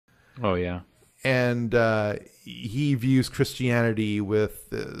Oh, yeah. And he views Christianity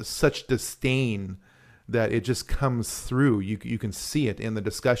with such disdain that it just comes through. You can see it in the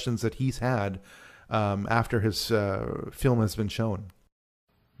discussions that he's had after his film has been shown.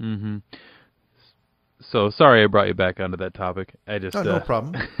 Mm-hmm. So sorry I brought you back onto that topic. I Oh, just no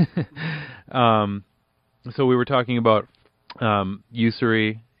problem. um, so we were talking about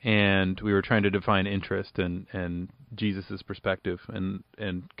usury, and we were trying to define interest and Jesus's perspective, and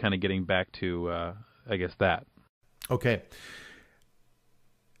kind of getting back to I guess that. Okay.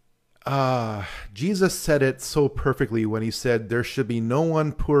 Jesus said it so perfectly when he said, "There should be no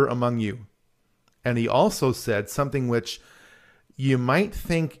one poor among you." And he also said something which you might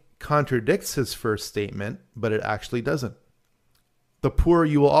think contradicts his first statement, but it actually doesn't. The poor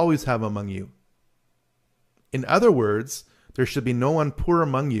you will always have among you. In other words, there should be no one poor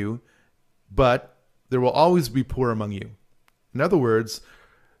among you, but there will always be poor among you. In other words,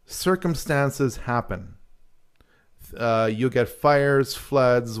 circumstances happen. You'll get fires,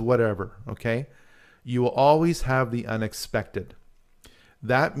 floods, whatever, okay? You will always have the unexpected.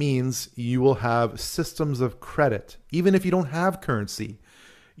 That means you will have systems of credit. Even if you don't have currency,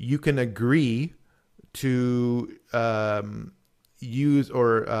 you can agree to use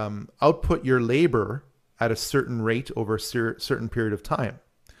or output your labor at a certain rate over a certain period of time.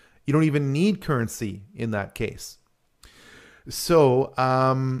 You don't even need currency in that case. So,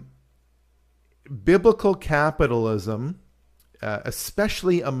 biblical capitalism,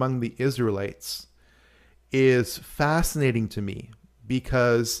 especially among the Israelites, is fascinating to me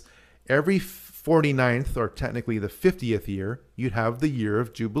because every 49th, or technically the 50th year, you'd have the year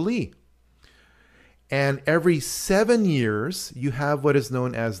of Jubilee. And every 7 years, you have what is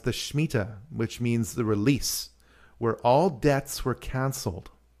known as the Shemitah, which means the release, where all debts were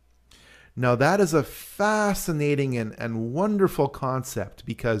canceled. Now, that is a fascinating and wonderful concept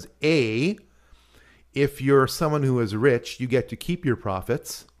because A, if you're someone who is rich, you get to keep your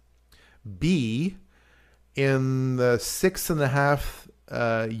profits. B, in the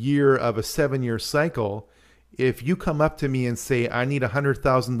 6.5 year of a 7-year cycle, if you come up to me and say, I need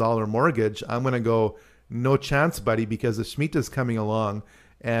 $100,000 mortgage, I'm going to go, no chance, buddy, because the Shemitah is coming along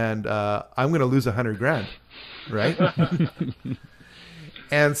and I'm going to lose 100 grand, right?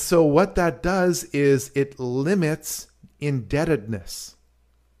 And so what that does is it limits indebtedness.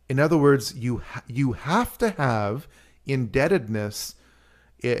 In other words, you have to have indebtedness.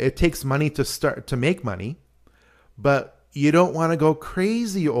 It takes money to make money, but you don't want to go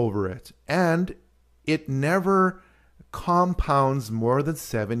crazy over it. And it never compounds more than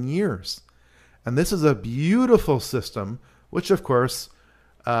 7 years. And this is a beautiful system, which of course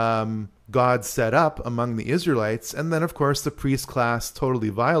God set up among the Israelites. And then of course the priest class totally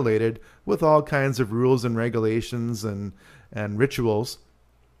violated with all kinds of rules and regulations and rituals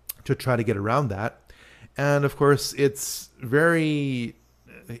to try to get around that. And of course, it's very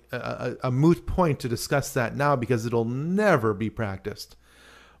a moot point to discuss that now because it'll never be practiced.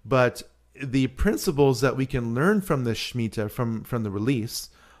 But the principles that we can learn from the Shemitah, from the release,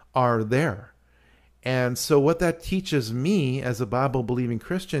 are there. And so what that teaches me as a Bible-believing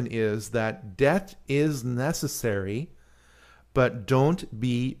Christian is that debt is necessary, but don't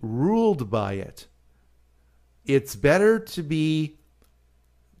be ruled by it. It's better to be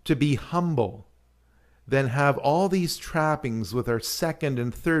humble than have all these trappings with our second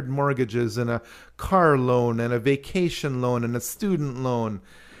and third mortgages and a car loan and a vacation loan and a student loan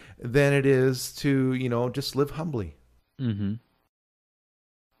than it is to, just live humbly. Mm-hmm.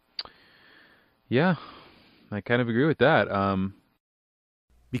 Yeah, I kind of agree with that.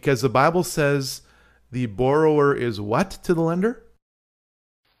 Because the Bible says the borrower is what to the lender?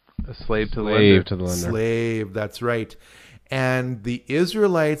 A slave to the Slave lender. to the lender. Slave, that's right. And the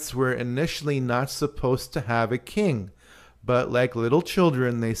Israelites were initially not supposed to have a king. But like little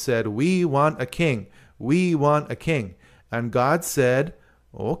children, they said, we want a king. We want a king. And God said,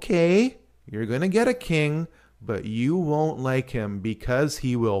 okay, you're going to get a king, but you won't like him because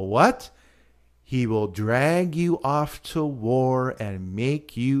he will what? He will drag you off to war and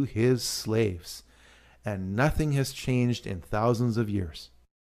make you his slaves. And nothing has changed in thousands of years.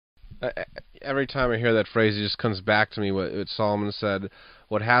 Every time I hear that phrase, it just comes back to me what Solomon said,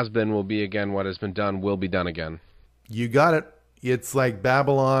 what has been will be again, what has been done will be done again. You got it. It's like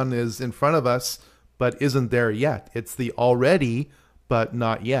Babylon is in front of us, but isn't there yet. It's the already, but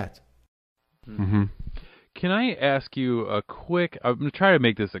not yet. Mm-hmm. Can I ask you I'm going to try to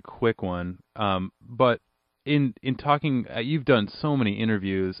make this a quick one, but in talking, you've done so many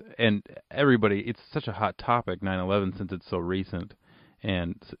interviews, and everybody, it's such a hot topic, 9/11, since it's so recent,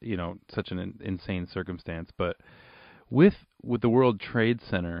 and, such an insane circumstance. But with the World Trade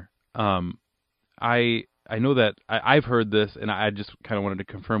Center, I know that I've heard this, and I just kind of wanted to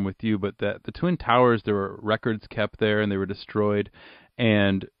confirm with you, but that the Twin Towers, there were records kept there, and they were destroyed,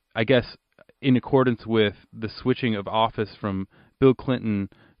 and I guess in accordance with the switching of office from Bill Clinton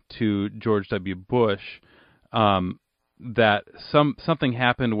to George W. Bush, that something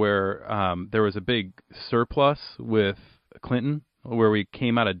happened where there was a big surplus with Clinton, where we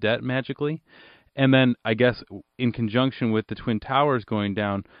came out of debt magically, and then I guess in conjunction with the Twin Towers going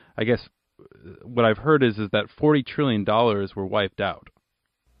down, I guess what I've heard is that $40 trillion were wiped out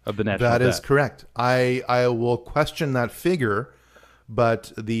of the national debt. That is correct. I will question that figure,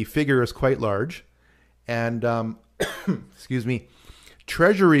 but the figure is quite large. And, excuse me,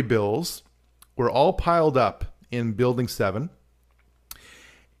 Treasury bills were all piled up in Building 7.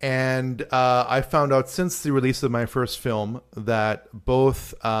 And I found out since the release of my first film that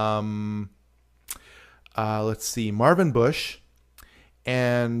both, let's see, Marvin Bush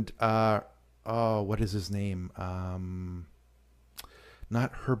and, what is his name?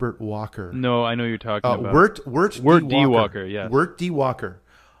 Not Herbert Walker. No, I know you're talking about. Wirt D. Walker, yes. Wirt D. Walker.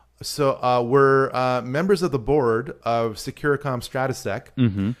 So we're members of the board of Securicom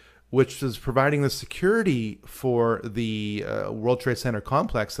Stratesec, which is providing the security for the World Trade Center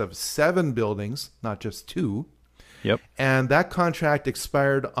complex of 7 buildings, not just 2. Yep. And that contract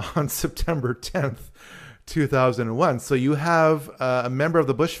expired on September 10th, 2001. So you have a member of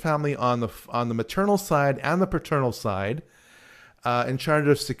the Bush family on the maternal side and the paternal side in charge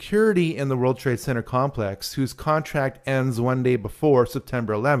of security in the World Trade Center complex, whose contract ends one day before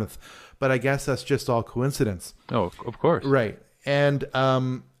September 11th. But I guess that's just all coincidence. Oh, of course. Right. And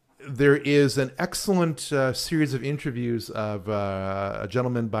there is an excellent series of interviews of a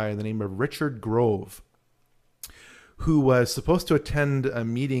gentleman by the name of Richard Grove, who was supposed to attend a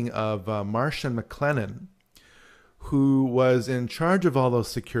meeting of Marsh and McLennan, who was in charge of all those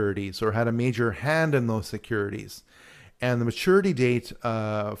securities or had a major hand in those securities. And the maturity date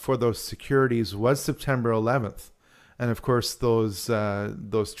for those securities was September 11th. And of course, those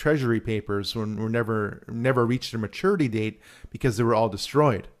treasury papers were never reached a maturity date because they were all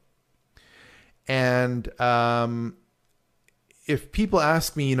destroyed. And if people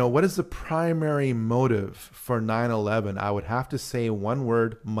ask me, what is the primary motive for 9/11, I would have to say one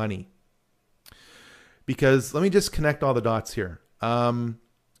word: money. Because let me just connect all the dots here. The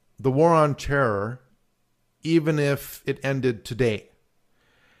war on terror, even if it ended today,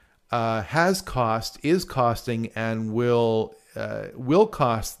 is costing, and will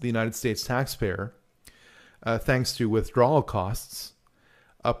cost the United States taxpayer, thanks to withdrawal costs,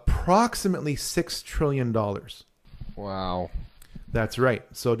 approximately $6 trillion. Wow. That's right.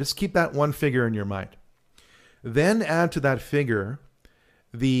 So just keep that one figure in your mind. Then add to that figure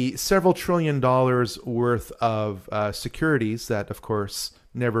the several $trillion worth of securities that, of course,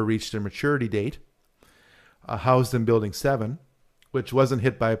 never reached a maturity date, housed in Building 7, which wasn't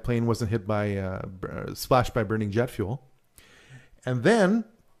hit by a plane, wasn't hit by splashed by burning jet fuel. And then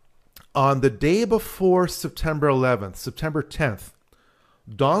on the day before September 11th, September 10th,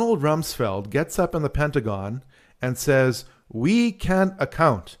 Donald Rumsfeld gets up in the Pentagon and says, "We can't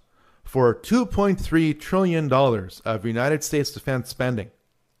account for $2.3 trillion of United States defense spending."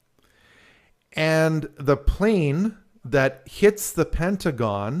 And the plane that hits the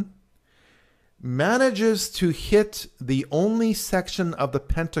Pentagon manages to hit the only section of the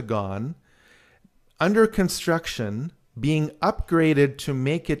Pentagon under construction, being upgraded to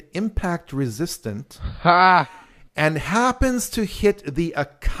make it impact resistant, and happens to hit the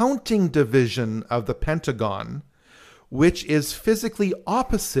accounting division of the Pentagon, which is physically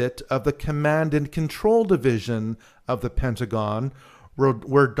opposite of the command and control division of the Pentagon,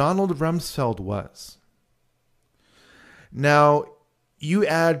 where Donald Rumsfeld was. Now, you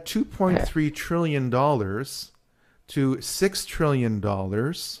add $2.3 trillion to $6 trillion to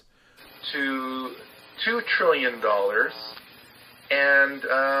 $2 trillion, and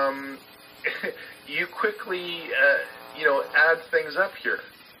you quickly, add things up here.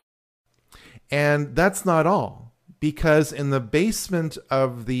 And that's not all, because in the basement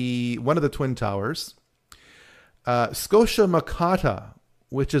of one of the Twin Towers, Scotia Makata,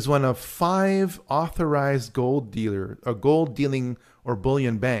 which is one of 5 authorized gold dealing or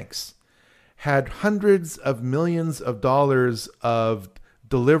bullion banks, had hundreds of millions of dollars of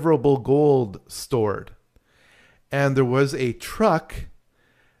deliverable gold stored. And there was a truck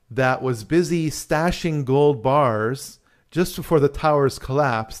that was busy stashing gold bars just before the towers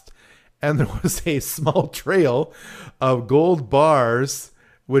collapsed, and there was a small trail of gold bars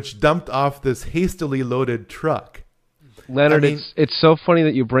which dumped off this hastily loaded truck. Leonard, it's so funny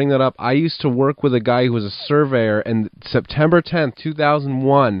that you bring that up. I used to work with a guy who was a surveyor, and September 10th,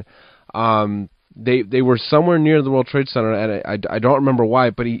 2001, They were somewhere near the World Trade Center, and I don't remember why,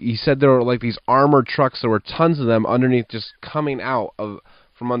 but he said there were like these armored trucks. There were tons of them underneath, just coming out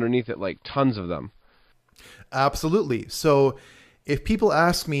from underneath it, like tons of them. Absolutely. So if people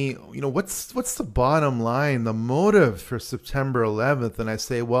ask me, what's the bottom line, the motive for September 11th, and I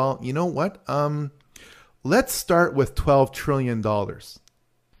say, well, you know what? Let's start with $12 trillion.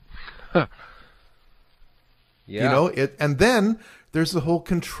 Yeah. And then there's the whole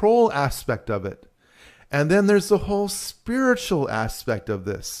control aspect of it. And then there's the whole spiritual aspect of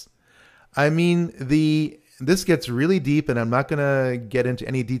this. I mean, this gets really deep, and I'm not going to get into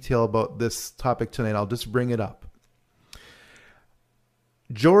any detail about this topic tonight. I'll just bring it up.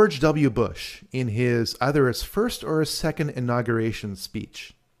 George W. Bush, in either his first or his second inauguration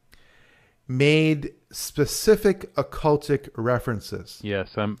speech, made specific occultic references.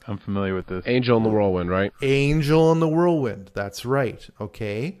 Yes, I'm familiar with this. Angel in the Whirlwind, right? Angel in the Whirlwind. That's right.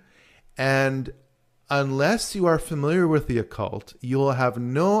 Okay. And unless you are familiar with the occult, you will have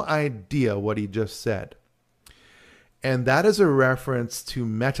no idea what he just said. And that is a reference to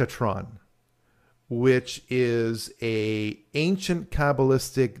Metatron, which is an ancient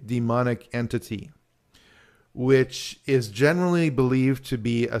Kabbalistic demonic entity, which is generally believed to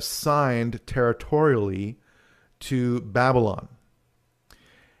be assigned territorially to Babylon.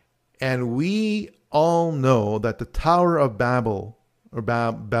 And we all know that the Tower of Babel, or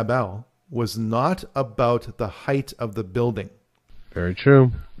Babel, was not about the height of the building. Very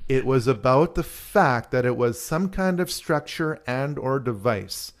true. It was about the fact that it was some kind of structure and or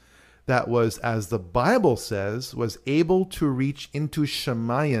device that was, as the Bible says, was able to reach into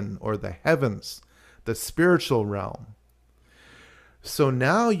Shemayan, or the heavens, the spiritual realm. So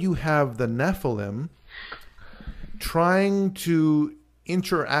now you have the Nephilim trying to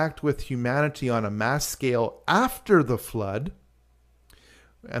interact with humanity on a mass scale after the flood.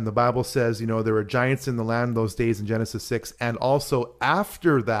 And the Bible says, there were giants in the land those days in Genesis 6. And also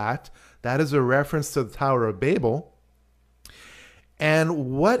after that, that is a reference to the Tower of Babel.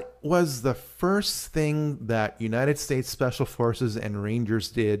 And what was the first thing that United States Special Forces and Rangers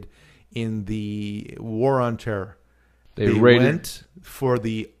did in the War on Terror? They went for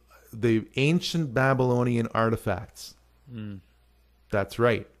the ancient Babylonian artifacts. That's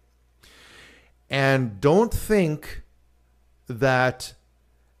right. And don't think that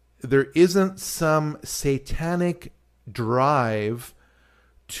there isn't some satanic drive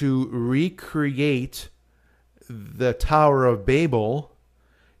to recreate the Tower of Babel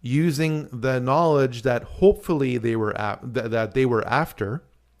using the knowledge that hopefully they were after.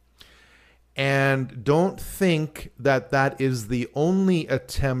 And don't think that that is the only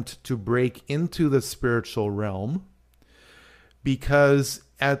attempt to break into the spiritual realm, because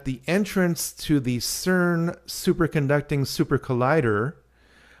at the entrance to the CERN superconducting super collider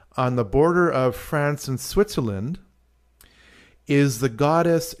on the border of France and Switzerland is the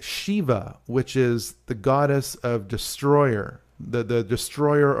goddess Shiva, which is the goddess of destroyer, the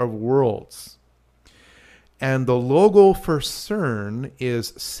destroyer of worlds. And the logo for CERN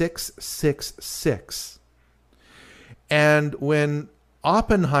is 666. And when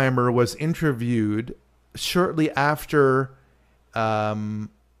Oppenheimer was interviewed shortly after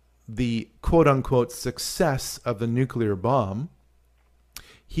the quote-unquote success of the nuclear bomb,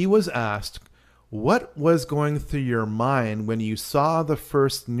 he was asked, what was going through your mind when you saw the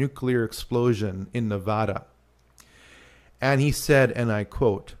first nuclear explosion in Nevada? And he said, and I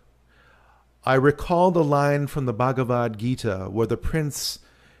quote, I recall the line from the Bhagavad Gita where the prince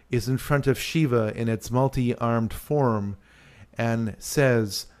is in front of Shiva in its multi-armed form and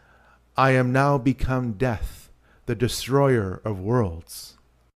says, I am now become death, the destroyer of worlds.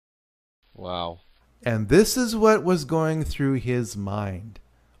 Wow. And this is what was going through his mind,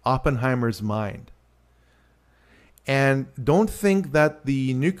 Oppenheimer's mind. And don't think that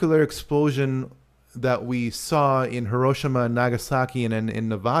the nuclear explosion that we saw in Hiroshima and Nagasaki and in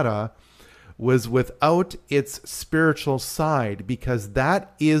Nevada was without its spiritual side, because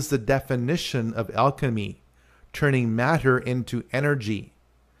that is the definition of alchemy, turning matter into energy.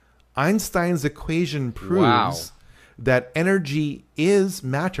 Einstein's equation proves that energy is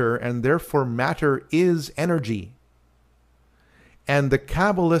matter, and therefore matter is energy. And the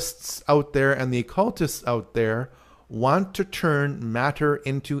Kabbalists out there and the occultists out there want to turn matter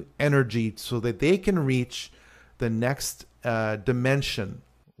into energy so that they can reach the next dimension.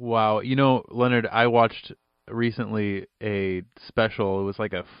 Wow. Leonard, I watched recently a special. It was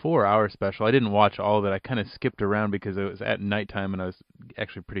like a 4-hour special. I didn't watch all of it. I kind of skipped around because it was at nighttime and I was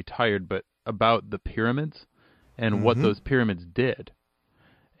actually pretty tired, but about the pyramids and what those pyramids did.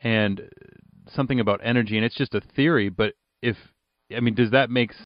 And something about energy, and it's just a theory, but does that make